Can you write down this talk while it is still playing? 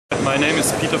My name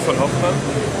is Peter von Hoffmann.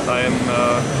 I am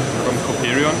from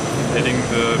Coperion, heading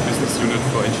the business unit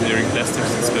for engineering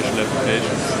plastics and special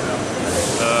applications.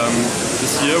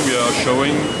 This year we are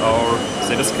showing our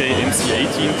ZSK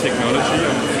MC18 technology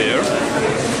on the fair,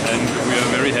 and we are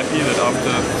very happy that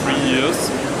after 3 years,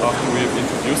 after we have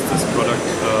introduced this product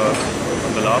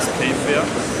on the last K fair,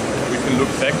 we can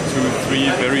look back to 3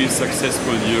 very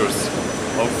successful years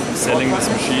of selling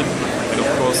this machine and of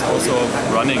course also of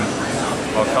running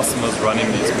our customers running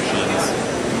these machines.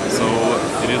 So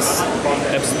it has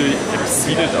absolutely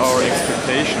exceeded our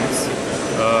expectations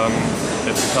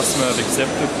that the customer have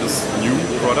accepted this new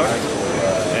product,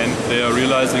 and they are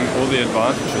realizing all the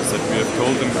advantages that we have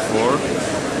told them before,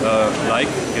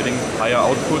 like getting higher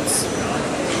outputs,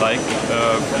 like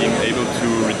being able to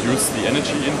reduce the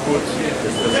energy input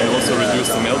and also reduce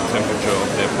the melt temperature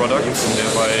of their products, and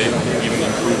thereby even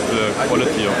improve the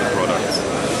quality of the products.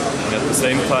 And at the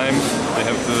same time, they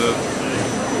have the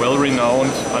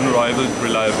well-renowned, unrivaled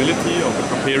reliability of the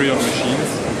Coperion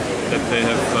machines that they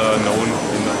have known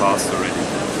in the past already.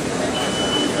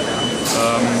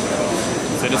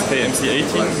 ZSK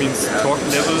MC18 means torque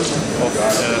level of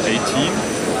 18.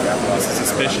 This is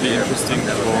especially interesting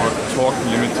for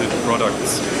torque-limited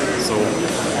products. So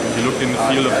if you look in the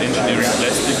field of engineering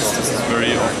plastics, this is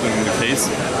very often the case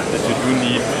that you do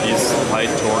need these high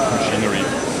torque machinery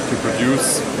to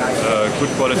produce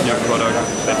good quality of product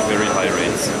at very high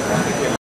rates.